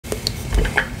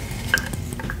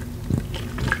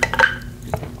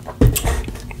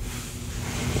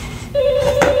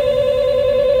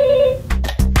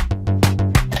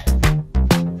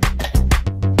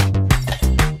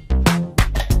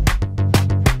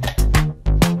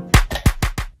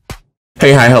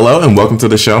Hey, hi, hello, and welcome to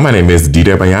the show. My name is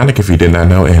DDare Bionic, if you did not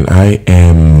know, and I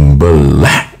am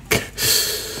black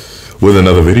with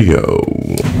another video.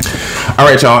 All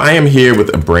right, y'all, I am here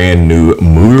with a brand new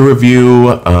movie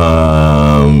review.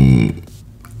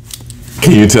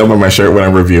 Can you tell by my shirt what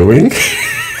I'm reviewing?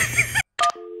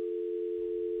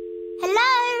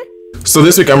 So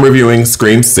this week I'm reviewing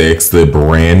Scream 6, the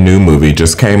brand new movie.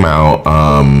 Just came out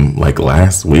like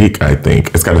last week, I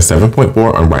think. It's got a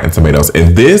 7.4 on Rotten Tomatoes.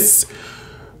 And this,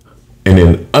 in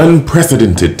an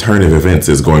unprecedented turn of events,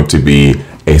 is going to be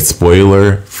a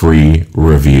spoiler-free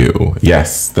review.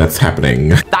 Yes, that's happening.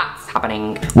 That's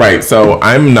happening. Right, so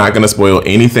I'm not going to spoil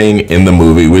anything in the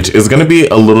movie, which is going to be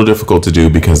a little difficult to do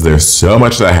because there's so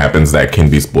much that happens that can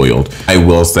be spoiled. I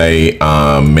will say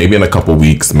maybe in a couple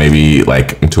weeks, maybe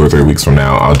like 2 or 3 weeks from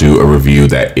now, I'll do a review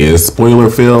that is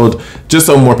spoiler-filled, just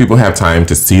so more people have time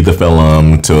to see the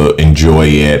film, to enjoy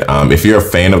it. If you're a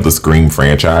fan of the Scream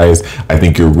franchise, I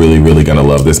think you're really going to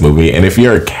love this movie. And if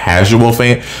you're a casual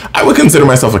fan, I would consider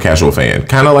myself a casual fan.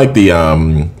 Kind of like the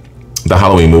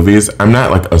Halloween movies. I'm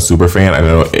not like a super fan. I don't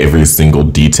know every single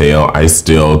detail. I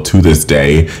still, to this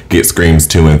day, get Screams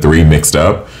 2 and 3 mixed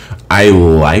up. I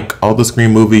like all the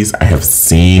Scream movies. I have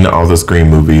seen all the Scream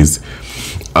movies.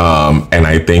 And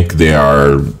I think they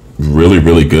are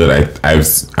really good.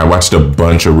 I watched a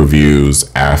bunch of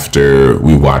reviews after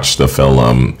we watched the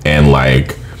film, and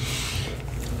like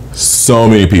so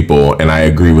many people, and I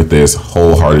agree with this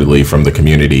wholeheartedly from the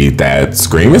community, that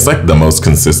Scream is like the most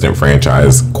consistent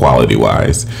franchise quality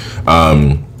wise.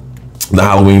 The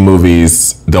Halloween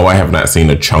movies, though I have not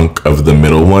seen a chunk of the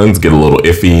middle ones, get a little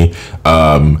iffy.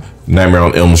 Nightmare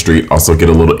on Elm Street also get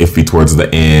a little iffy towards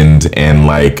the end, and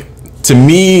like, to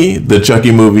me, the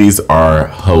Chucky movies are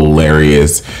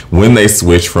hilarious. When they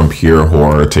switch from pure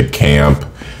horror to camp,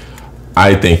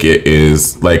 I think it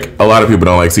is, like, a lot of people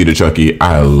don't like Cedar Chucky.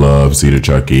 I love Cedar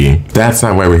Chucky. That's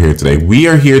not why we're here today. We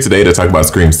are here today to talk about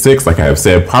Scream 6, like I have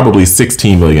said probably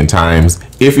 16 million times.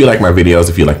 If you like my videos,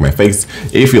 if you like my face,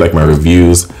 if you like my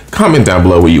reviews, comment down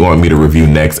below what you want me to review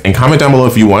next. And comment down below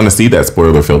if you want to see that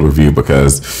spoiler-filled review,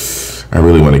 because I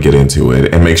really want to get into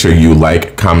it. And make sure you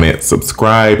like, comment,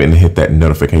 subscribe, and hit that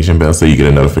notification bell so you get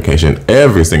a notification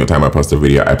every single time I post a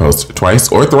video. I post twice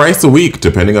or thrice a week,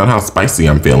 depending on how spicy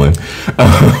I'm feeling.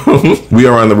 We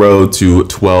are on the road to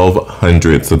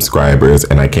 1,200 subscribers,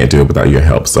 and I can't do it without your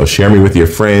help. So share me with your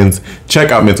friends.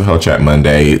 Check out Mental Health Chat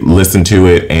Monday. Listen to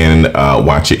it and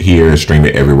watch it here. Stream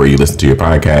it everywhere you listen to your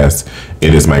podcast.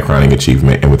 It is my crowning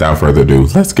achievement. And without further ado,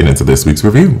 let's get into this week's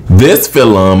review. This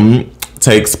film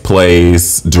takes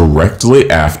place directly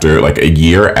after, like a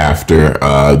year after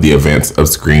the events of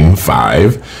Scream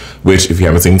 5, which, if you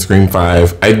haven't seen Scream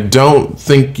 5, I don't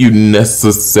think you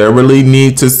necessarily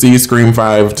need to see Scream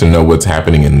 5 to know what's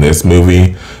happening in this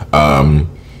movie.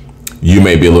 You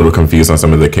may be a little confused on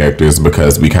some of the characters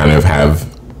because we kind of have,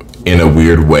 in a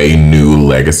weird way, new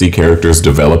legacy characters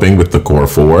developing with the core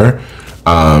 4.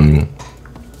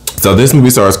 So this movie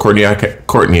stars Courtney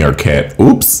Arquette.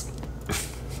 Oops.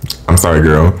 I'm sorry,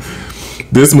 girl.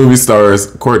 This movie stars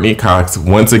Courtney Cox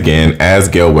once again as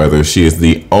Gale Weathers. She is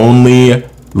the only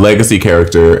legacy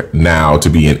character now to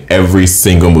be in every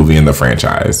single movie in the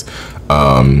franchise.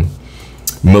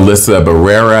 Melissa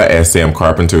Barrera as Sam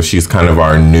Carpenter. She's kind of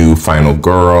our new final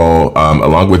girl,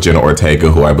 along with Jenna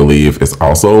Ortega, who I believe is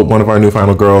also one of our new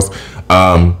final girls.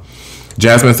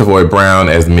 Jasmine Savoy Brown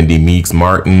as Mindy Meeks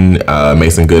Martin.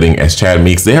 Mason Gooding as Chad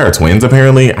Meeks. They are twins,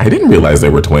 apparently. I didn't realize they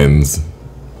were twins.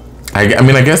 I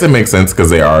mean, I guess it makes sense because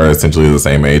they are essentially the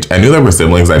same age. I knew they were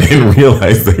siblings. I didn't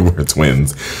realize they were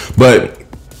twins. But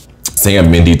Sam,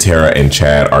 Mindy, Tara, and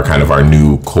Chad are kind of our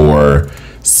new core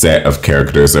set of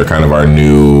characters. They're kind of our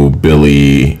new not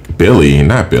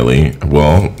Billy.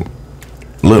 Well,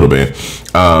 a little bit.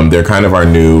 They're kind of our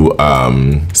new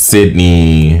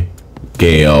Sydney,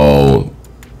 Gale,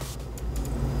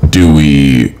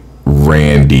 Dewey,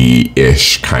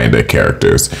 Randy-ish kind of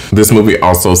characters. This movie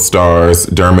also stars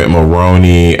Dermot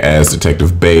Mulroney as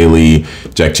Detective Bailey,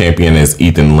 Jack Champion as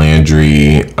Ethan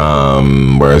Landry,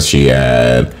 where is she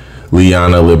at?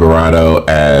 Liana Liberato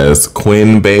as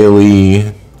Quinn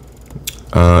Bailey,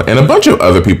 and a bunch of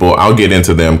other people. I'll get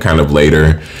into them kind of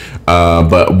later.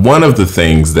 But one of the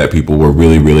things that people were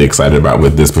really excited about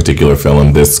with this particular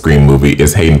film, this Scream movie,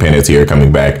 is Hayden Panettiere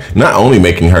coming back. Not only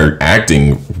making her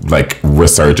acting like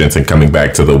resurgence and coming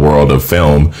back to the world of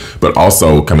film, but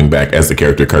also coming back as the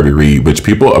character Kirby Reed, which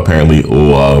people apparently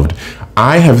loved.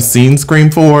 I have seen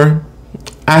Scream 4.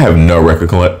 I have no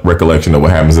recollection of what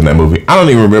happens in that movie. I don't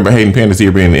even remember Hayden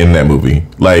Panettiere being in that movie.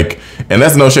 Like, and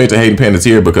that's no shade to Hayden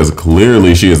Panettiere because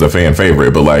clearly she is a fan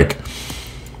favorite, but like,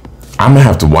 I'm gonna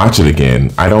have to watch it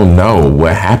again. I don't know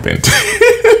what happened.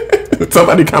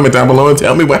 Somebody comment down below and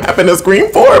tell me what happened to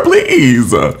Scream 4,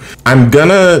 please. I'm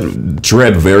gonna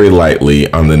tread very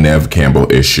lightly on the Neve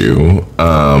Campbell issue.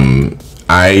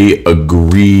 I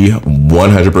agree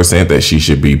 100% that she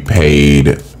should be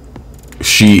paid.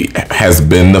 She has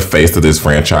been the face of this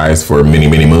franchise for many,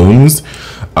 many moons.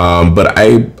 But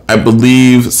I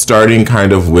believe starting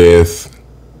kind of with,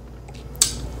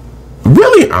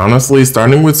 really honestly,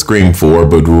 starting with Scream 4,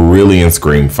 but really in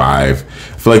Scream 5,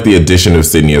 I feel like the addition of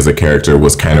Sydney as a character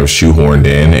was kind of shoehorned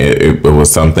in. It was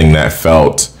something that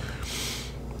felt,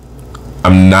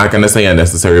 I'm not going to say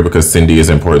unnecessary because Sydney is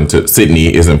important to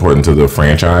the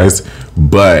franchise,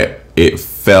 but it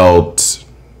felt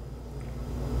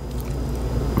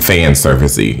fan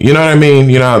servicey. You know what I mean?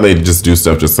 You know how they just do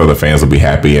stuff just so the fans will be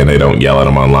happy and they don't yell at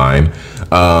them online.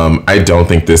 I don't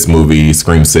think this movie,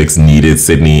 Scream 6, needed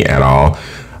Sydney at all.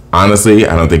 Honestly,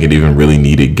 I don't think it even really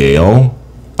needed Gail.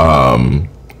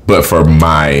 But for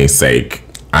my sake,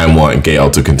 I want Gail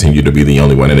to continue to be the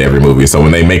only one in every movie. So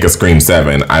when they make a Scream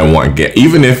 7, I want Gail.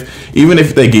 Even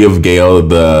if they give Gail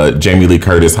the Jamie Lee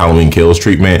Curtis Halloween Kills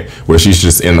treatment, where she's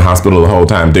just in the hospital the whole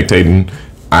time dictating,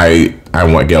 I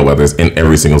want Gail Weathers in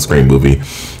every single Scream movie.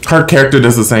 Her character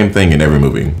does the same thing in every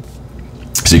movie.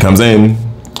 She comes in,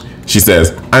 she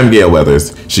says, "I'm Gail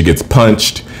Weathers." She gets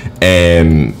punched,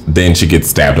 and then she gets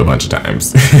stabbed a bunch of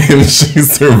times. And she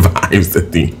survives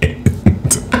at the end.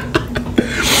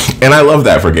 And I love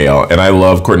that for Gail. And I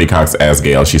love Courtney Cox as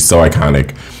Gail. She's so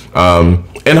iconic.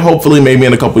 And hopefully maybe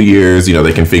in a couple years, you know,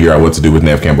 they can figure out what to do with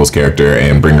Neve Campbell's character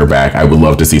and bring her back. I would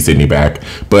love to see Sydney back.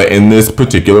 But in this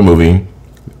particular movie,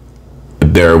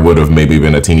 there would have maybe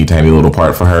been a teeny tiny little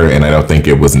part for her, and I don't think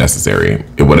it was necessary.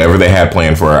 Whatever they had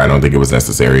planned for her, I don't think it was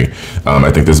necessary.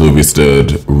 I think this movie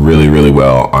stood really, really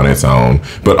well on its own,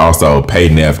 but also pay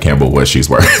Neve Campbell what she's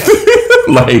worth.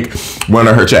 Like, run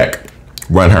her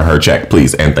check,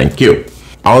 please, and thank you.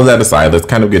 All of that aside, let's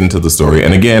kind of get into the story.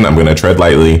 And again, I'm going to tread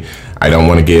lightly. I don't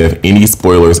want to give any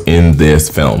spoilers in this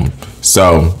film.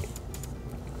 So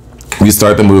we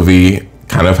start the movie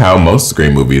kind of how most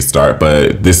Scream movies start,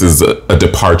 but this is a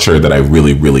departure that I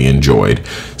really, really enjoyed.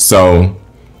 So,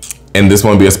 and this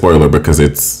won't be a spoiler because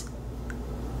it's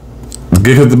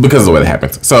because of the way that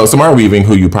happens. So Samara Weaving,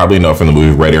 who you probably know from the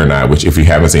movie Ready or Not, which if you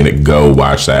haven't seen it, go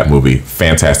watch that movie.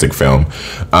 Fantastic film.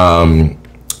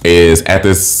 Is at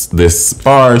this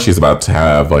bar. She's about to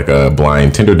have like a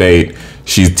blind Tinder date.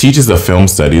 She teaches a film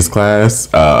studies class,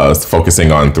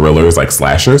 focusing on thrillers like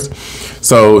slashers.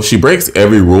 So she breaks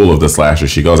every rule of the slasher.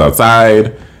 She goes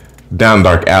outside, down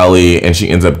dark alley, and she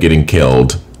ends up getting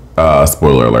killed.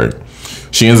 Spoiler alert.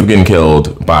 She ends up getting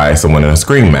killed by someone in a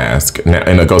Scream mask, in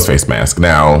a Ghostface mask.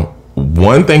 Now,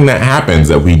 one thing that happens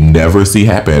that we never see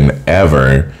happen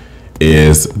ever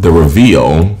is the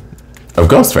reveal of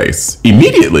Ghostface.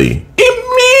 Immediately.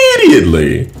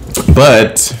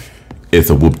 But it's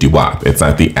a whoop-de-wop. It's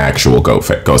not the actual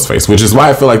Ghostface, which is why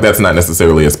I feel like that's not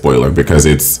necessarily a spoiler, because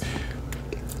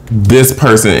this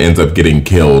person ends up getting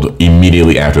killed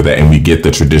immediately after that, and we get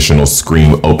the traditional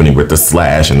Scream opening with the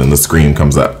slash, and then the scream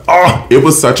comes up. Oh, it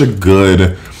was such a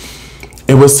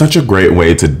great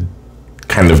way to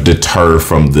kind of deter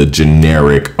from the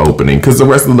generic opening, because the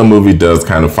rest of the movie does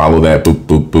kind of follow that boop,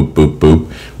 boop, boop, boop,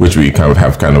 boop, which we kind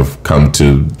of come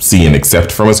to see and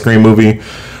accept from a Scream movie.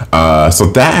 So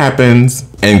that happens,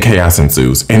 and chaos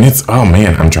ensues. And it's, oh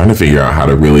man, I'm trying to figure out how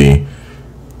to really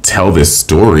tell this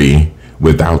story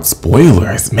without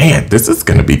spoilers. Man, this is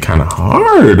gonna be kind of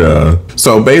hard.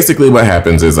 So basically what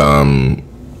happens is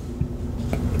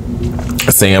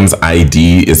Sam's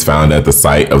ID is found at the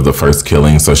site of the first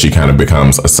killing, so she kind of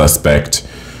becomes a suspect.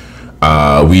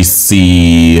 We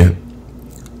see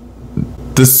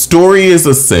the story is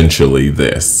essentially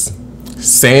this.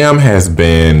 Sam has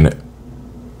been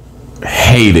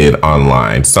hated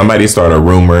online. Somebody started a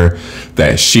rumor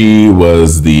that she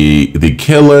was the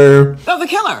killer. Oh, the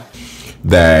killer.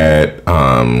 That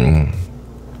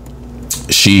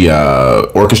she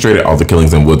orchestrated all the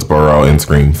killings in Woodsboro in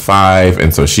Scream 5,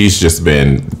 and so she's just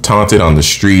been taunted on the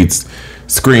streets,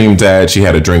 screamed at, she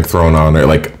had a drink thrown on her,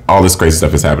 like all this crazy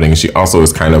stuff is happening. And she also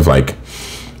is kind of like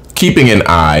keeping an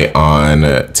eye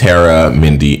on Tara,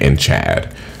 Mindy, and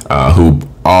Chad, who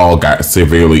all got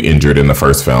severely injured in the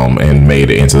first film and made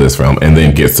it into this film, and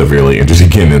then get severely injured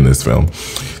again in this film.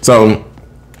 So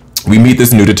we meet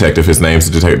this new detective. His name's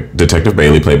Detective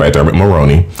Bailey, played by Dermot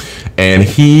Mulroney. And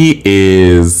he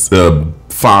is the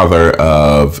father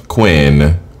of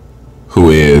Quinn, who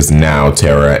is now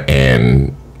Tara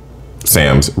and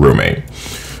Sam's roommate.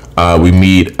 We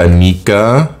meet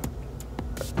Anika,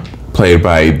 played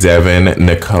by Devin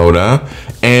Nakota,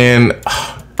 and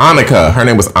Annika. Her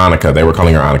name was Annika. They were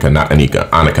calling her Annika, not Anika.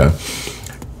 Annika.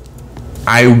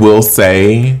 I will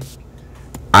say,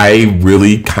 I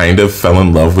really kind of fell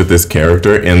in love with this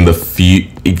character in the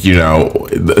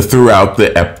throughout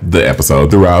the episode,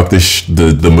 throughout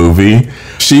the movie.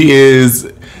 She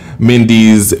is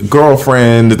Mindy's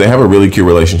girlfriend. They have a really cute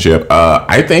relationship.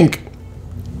 I think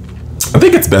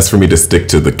it's best for me to stick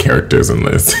to the characters in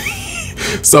this.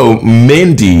 So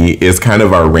Mindy is kind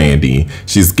of our Randy.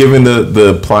 She's giving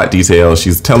the plot details.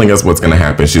 She's telling us what's going to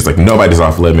happen. She's like, nobody's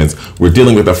off limits. We're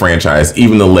dealing with a franchise.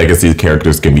 Even the legacy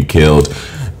characters can be killed.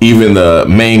 Even the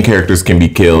main characters can be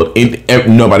killed.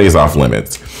 Nobody is off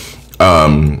limits.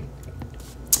 And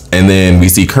then we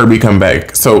see Kirby come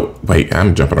back. So wait,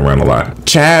 I'm jumping around a lot.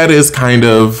 Chad is kind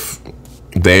of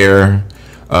there.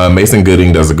 Mason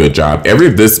Gooding does a good job.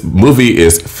 This movie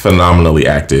is phenomenally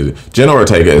acted. Jenna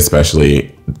Ortega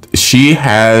especially. She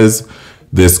has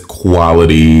this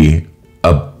quality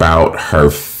about her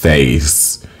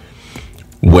face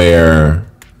where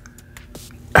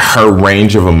her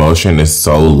range of emotion is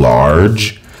so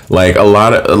large. Like a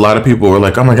lot of people were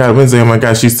like, oh my God, Wednesday, oh my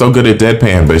God, she's so good at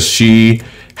deadpan, but she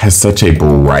has such a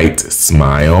bright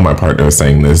smile. My partner was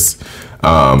saying this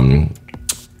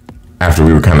after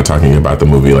we were kind of talking about the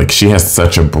movie. Like, she has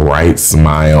such a bright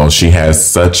smile. She has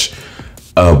such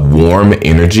a warm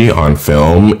energy on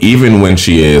film, even when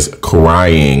she is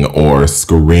crying or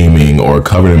screaming or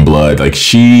covered in blood. Like,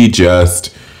 Jenna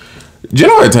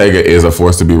Ortega is a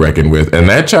force to be reckoned with. And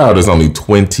that child is only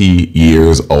 20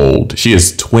 years old. She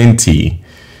is 20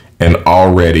 and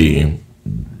already,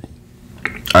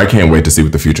 I can't wait to see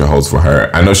what the future holds for her.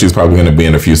 I know she's probably going to be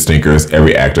in a few stinkers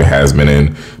every actor has been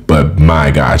in, but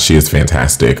my God, she is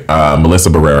fantastic. Melissa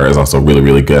Barrera is also really,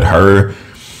 really good. Her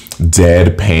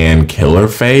deadpan killer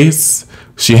face,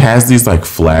 she has these like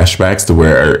flashbacks to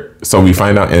where, so we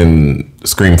find out in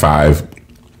Scream 5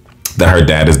 that her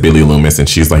dad is Billy Loomis and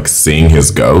she's like seeing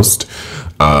his ghost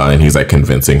and he's like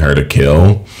convincing her to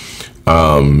kill.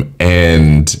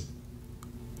 And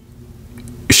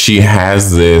she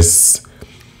has this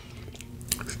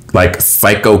like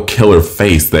psycho killer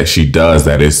face that she does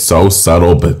that is so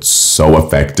subtle but so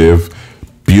effective.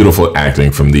 Beautiful acting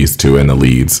from these two in the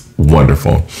leads.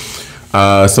 Wonderful.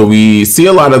 So we see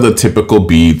a lot of the typical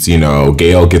beats. You know,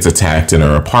 Gail gets attacked in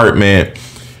her apartment.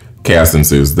 Chaos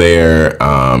ensues there.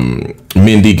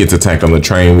 Mindy gets attacked on the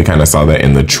train. We kind of saw that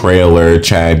in the trailer.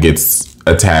 Chad gets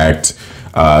attacked.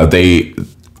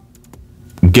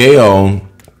 Gail,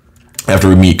 after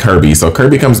we meet Kirby. So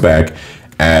Kirby comes back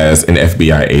as an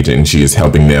FBI agent, and she is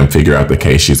helping them figure out the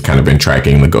case. She's kind of been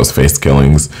tracking the Ghostface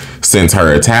killings since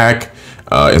her attack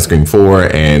in Scream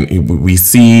 4. And we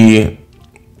see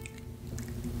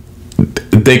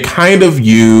they kind of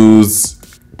use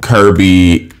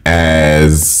Kirby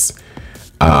as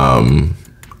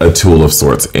a tool of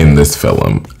sorts in this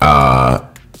film.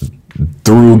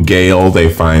 Through Gail,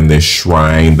 they find this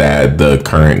shrine that the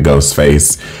current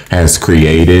Ghostface has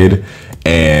created,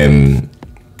 and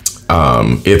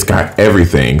it's got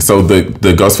everything. So the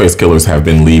Ghostface killers have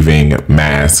been leaving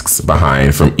masks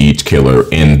behind from each killer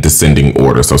in descending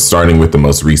order. So starting with the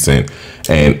most recent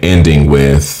and ending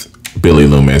with Billy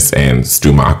Loomis and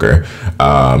Stu Macher.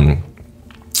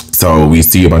 So we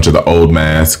see a bunch of the old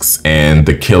masks, and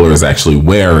the killer is actually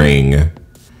wearing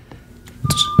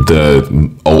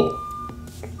the old.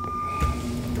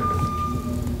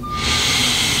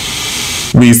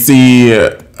 We see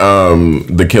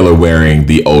the killer wearing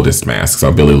the oldest mask,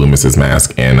 so Billy Loomis's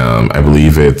mask, and I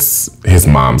believe it's his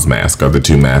mom's mask are the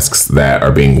two masks that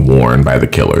are being worn by the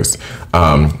killers.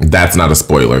 That's not a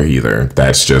spoiler either.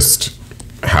 That's just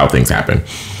how things happen.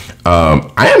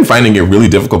 I am finding it really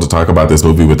difficult to talk about this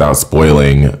movie without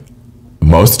spoiling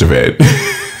most of it.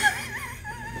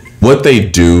 What they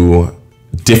do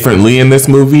differently in this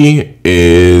movie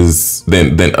is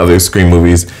than other Scream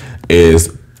movies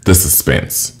is the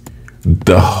suspense.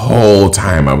 The whole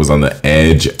time I was on the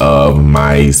edge of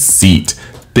my seat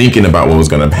thinking about what was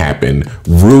going to happen,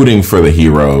 rooting for the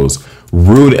heroes,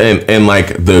 and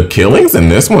like the killings in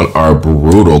this one are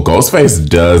brutal. Ghostface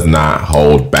does not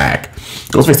hold back.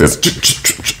 Ghostface says,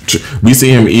 we see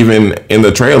him even in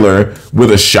the trailer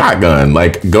with a shotgun.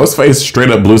 Like, Ghostface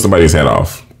straight up blew somebody's head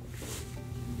off.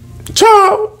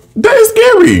 Child, that is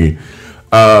scary.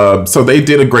 So they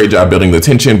did a great job building the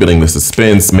tension, building the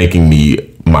suspense, making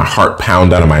my heart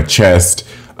pound out of my chest,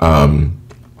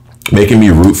 making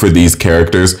me root for these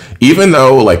characters. Even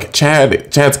though like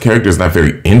Chad's character is not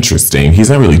very interesting, he's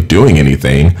not really doing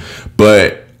anything,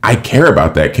 but I care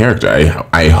about that character.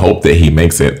 I hope that he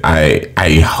makes it.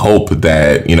 I hope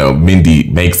that, you know, Mindy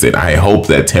makes it. I hope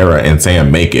that Tara and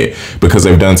Sam make it, because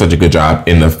they've done such a good job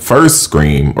in the first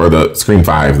Scream, or the Scream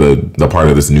 5, the part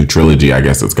of this new trilogy, I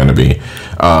guess it's going to be,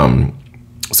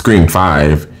 Scream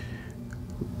 5,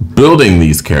 building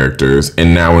these characters,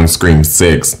 and now in Scream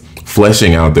 6,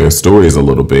 fleshing out their stories a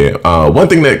little bit. One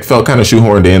thing that felt kind of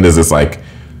shoehorned in is this like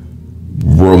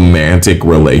romantic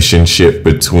relationship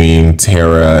between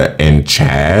Tara and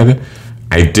Chad.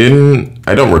 I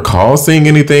don't recall seeing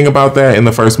anything about that in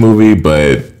the first movie,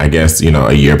 but I guess, you know,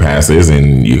 a year passes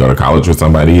and you go to college with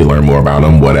somebody, you learn more about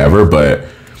them, whatever, but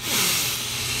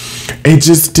it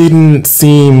just didn't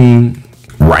seem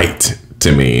right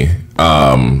to me.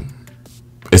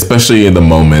 Especially in the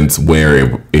moments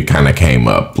where it kind of came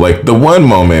up. Like, the one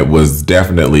moment was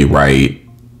definitely right.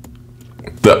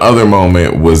 The other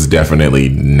moment was definitely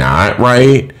not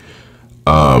right.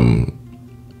 I'll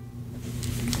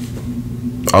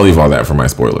leave all that for my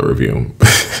spoiler review.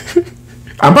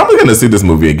 I'm probably going to see this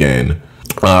movie again.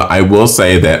 I will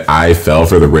say that I fell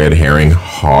for the red herring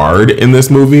hard in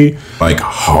this movie. Like,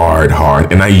 hard.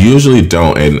 And I usually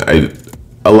don't. And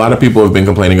a lot of people have been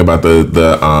complaining about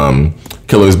the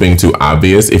killers being too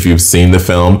obvious. If you've seen the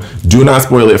film, do not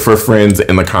spoil it for friends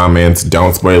in the comments.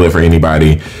 Don't spoil it for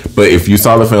anybody. But if you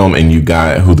saw the film and you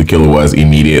got who the killer was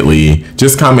immediately,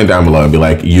 just comment down below and be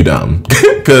like, you dumb.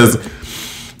 Because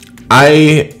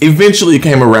I eventually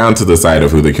came around to the side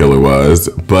of who the killer was,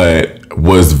 but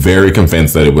was very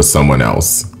convinced that it was someone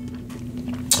else.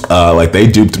 Like, they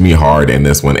duped me hard in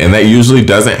this one, and that usually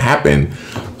doesn't happen.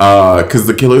 Because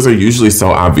the killers are usually so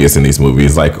obvious in these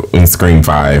movies. Like in Scream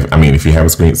 5, I mean, if you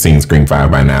haven't seen Scream 5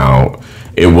 by now,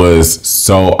 it was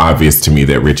so obvious to me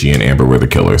that Richie and Amber were the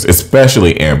killers,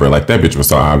 especially Amber. Like, that bitch was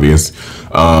so obvious.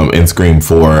 In Scream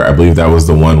 4, I believe that was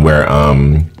the one where,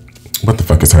 what the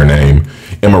fuck is her name?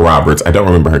 Emma Roberts. I don't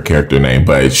remember her character name,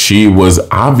 but she was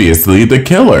obviously the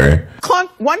killer.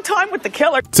 Clunk one time with the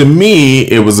killer. To me,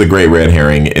 it was a great red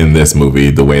herring in this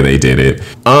movie, the way they did it.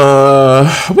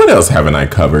 What else haven't I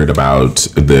covered about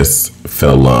this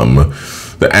film?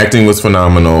 The acting was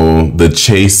phenomenal. The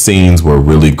chase scenes were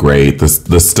really great.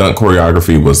 The stunt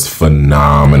choreography was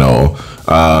phenomenal.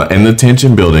 And the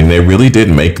tension building, they really did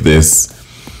make this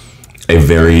a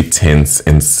very tense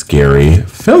and scary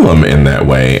film in that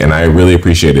way. And I really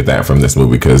appreciated that from this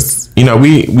movie, because, you know,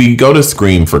 we go to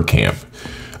Scream for camp.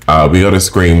 We go to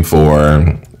Scream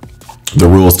for the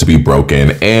rules to be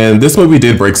broken, and this movie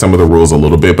did break some of the rules a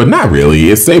little bit, but not really.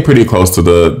 It stayed pretty close to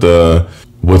the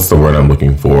what's the word I'm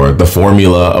looking for? The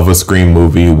formula of a Scream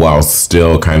movie, while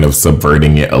still kind of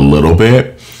subverting it a little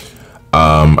bit.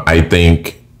 I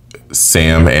think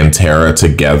Sam and Tara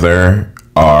together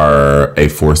are a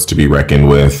force to be reckoned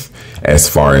with as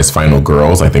far as final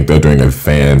girls. I think they're doing a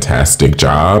fantastic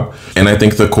job. And I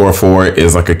think the core four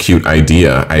is like a cute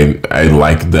idea. I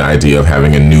like the idea of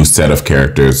having a new set of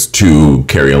characters to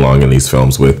carry along in these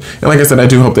films with. And like I said, I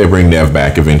do hope they bring Nev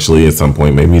back eventually at some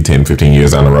point, maybe 10, 15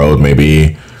 years down the road,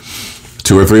 maybe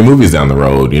 2 or 3 movies down the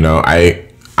road. You know,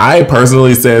 I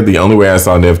personally said the only way I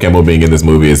saw Nev Campbell being in this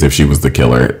movie is if she was the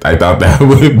killer. I thought that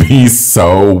would be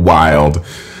so wild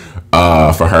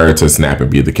for her to snap and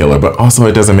be the killer, but also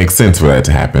it doesn't make sense for that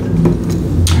to happen.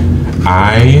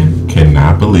 I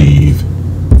cannot believe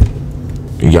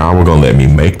y'all were gonna let me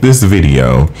make this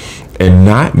video and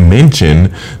not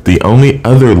mention the only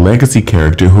other legacy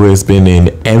character who has been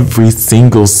in every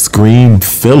single Scream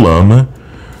film.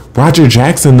 Roger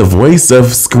Jackson, the voice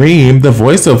of Scream, the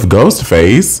voice of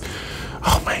Ghostface.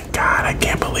 Oh my God, I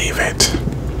can't believe it.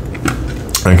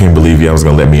 I can't believe y'all was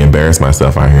gonna let me embarrass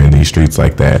myself out here in these streets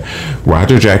like that.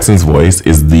 Roger Jackson's voice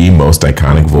is the most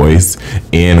iconic voice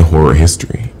in horror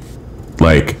history.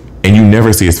 Like, and you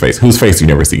never see his face. Whose face you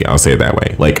never see? I'll say it that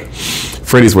way. Like,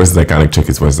 Freddy's voice is iconic,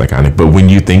 Chucky's voice is iconic, but when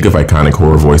you think of iconic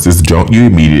horror voices, don't you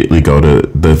immediately go to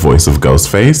the voice of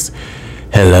Ghostface?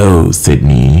 Hello,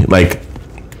 Sydney. Like,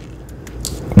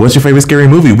 what's your favorite scary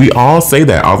movie? We all say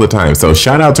that all the time. So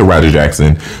shout out to Roger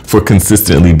Jackson for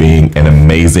consistently being an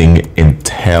amazing and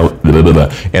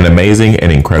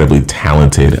incredibly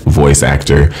talented voice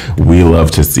actor. We love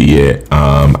to see it.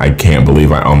 I can't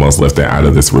believe I almost left that out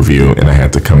of this review and I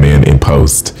had to come in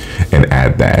post and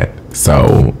add that.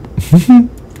 So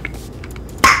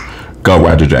go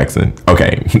Roger Jackson.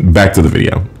 Okay, back to the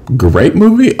video. Great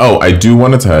movie. Oh, I do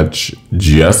want to touch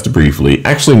just briefly.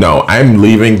 Actually, no, I'm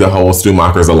leaving the whole Stu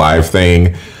Macher's alive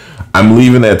thing. I'm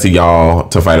leaving that to y'all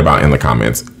to fight about in the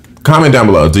comments. Comment down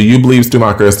below. Do you believe Stu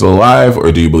Macher is still alive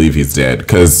or do you believe he's dead?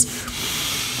 Because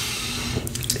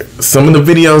some of the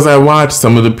videos I watch,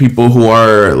 some of the people who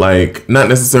are like not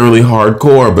necessarily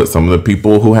hardcore, but some of the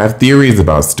people who have theories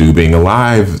about Stu being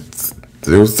alive,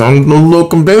 there's something a little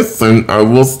convincing, I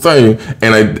will say.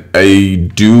 And I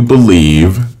do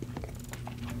believe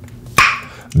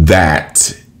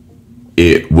that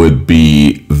it would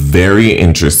be very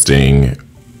interesting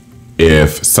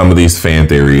if some of these fan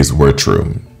theories were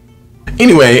true.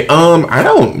 Anyway, I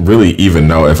don't really even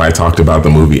know if I talked about the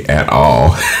movie at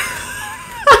all.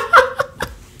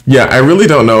 Yeah, I really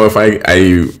don't know if I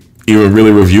even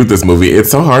really reviewed this movie. It's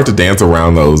so hard to dance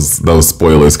around those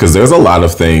spoilers because there's a lot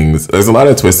of things. There's a lot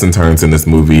of twists and turns in this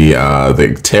movie. Sam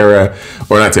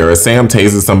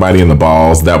tases somebody in the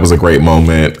balls. That was a great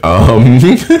moment.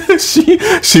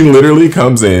 She literally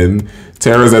comes in.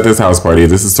 Tara's at this house party.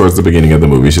 This is towards the beginning of the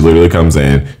movie. She literally comes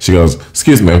in. She goes,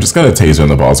 "Excuse me, I'm just gonna tase her in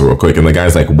the balls real quick." And the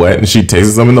guy's like, "What?" And she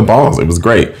tases him in the balls. It was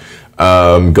great.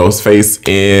 Ghostface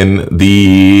in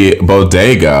the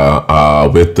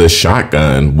bodega with the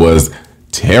shotgun was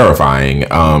terrifying.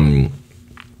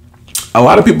 A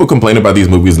lot of people complain about these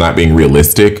movies not being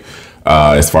realistic.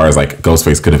 As far as like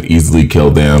Ghostface could have easily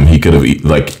killed them. He could have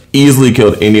easily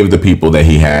killed any of the people that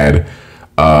he had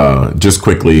just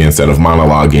quickly instead of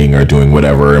monologuing or doing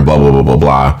whatever and blah, blah, blah, blah,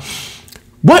 blah.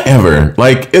 Whatever.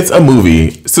 Like, it's a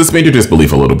movie. Suspend your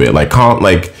disbelief a little bit.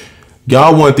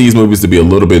 Y'all want these movies to be a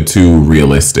little bit too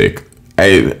realistic.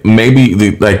 You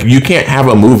can't have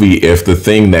a movie if the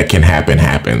thing that can happen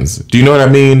happens. Do you know what I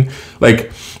mean?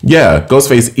 Like, yeah,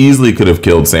 Ghostface easily could have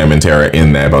killed Sam and Tara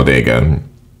in that bodega,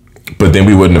 but then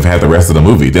we wouldn't have had the rest of the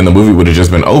movie. Then the movie would have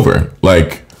just been over.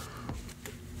 Like,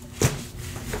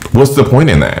 what's the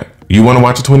point in that? You want to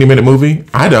watch a 20-minute movie?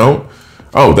 I don't.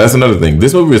 Oh, that's another thing.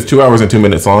 This movie was 2 hours and 2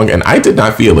 minutes long, and I did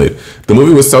not feel it. The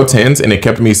movie was so tense, and it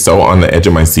kept me so on the edge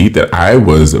of my seat that I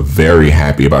was very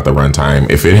happy about the runtime.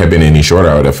 If it had been any shorter,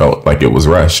 I would have felt like it was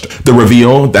rushed. The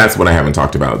reveal, that's what I haven't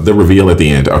talked about. The reveal at the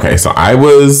end. Okay, so I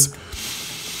was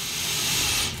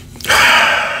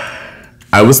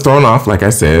thrown off, like I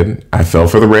said. I fell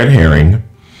for the red herring.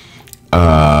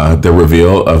 The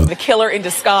reveal of the killer in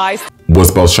disguise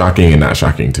was both shocking and not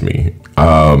shocking to me.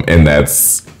 And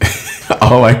that's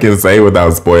all I can say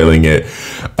without spoiling it.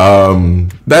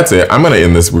 That's it. I'm gonna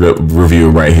end this review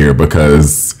right here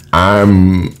because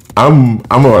I'm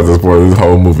about to spoil this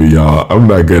whole movie, y'all. I'm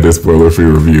not good at spoiler-free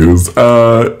reviews.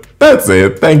 That's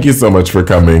it. Thank you so much for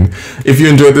coming. If you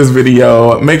enjoyed this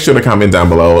video, make sure to comment down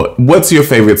below. What's your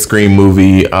favorite Scream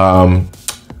movie?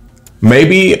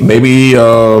 Maybe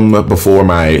before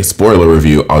my spoiler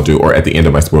review, or at the end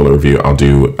of my spoiler review, I'll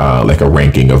do like a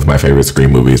ranking of my favorite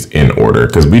Scream movies in order.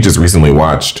 Because we just recently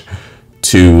watched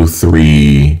 2,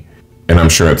 3, and I'm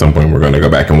sure at some point we're going to go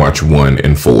back and watch 1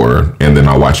 and 4, and then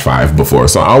I'll watch 5 before.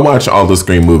 So I'll watch all the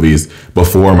Scream movies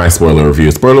before my spoiler review.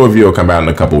 Spoiler review will come out in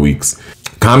a couple weeks.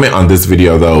 Comment on this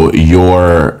video though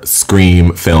your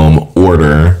Scream film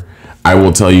order. I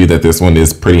will tell you that this one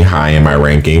is pretty high in my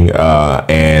ranking,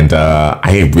 and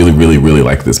I really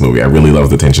like this movie. I really love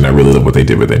the tension. I really love what they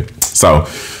did with it. So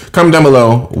comment down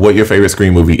below what your favorite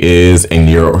Scream movie is and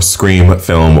your Scream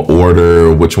film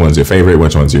order. Which one's your favorite?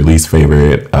 Which one's your least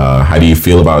favorite? How do you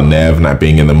feel about Nev not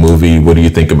being in the movie? What do you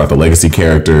think about the legacy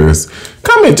characters?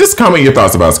 Just comment your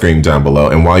thoughts about Scream down below.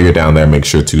 And while you're down there, make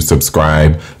sure to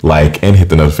subscribe, like, and hit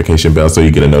the notification bell so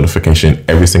you get a notification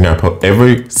every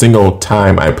single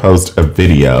time I post a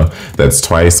video. That's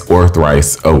twice or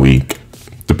thrice a week,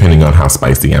 depending on how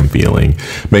spicy I'm feeling.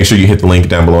 Make sure you hit the link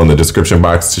down below in the description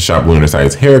box to shop Lunar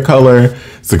Side's hair color.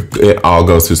 So it all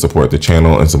goes to support the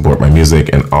channel and support my music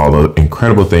and all the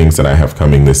incredible things that I have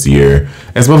coming this year,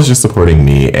 as well as just supporting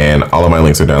me. And all of my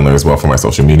links are down there as well for my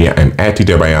social media. I'm at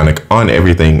DDare Bionic on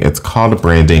everything. It's called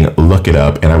branding. Look it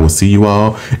up, and I will see you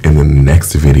all in the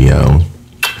next video.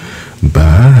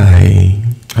 Bye.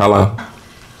 Hello.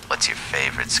 What's your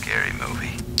favorite scary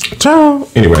movie? Ciao.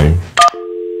 Anyway.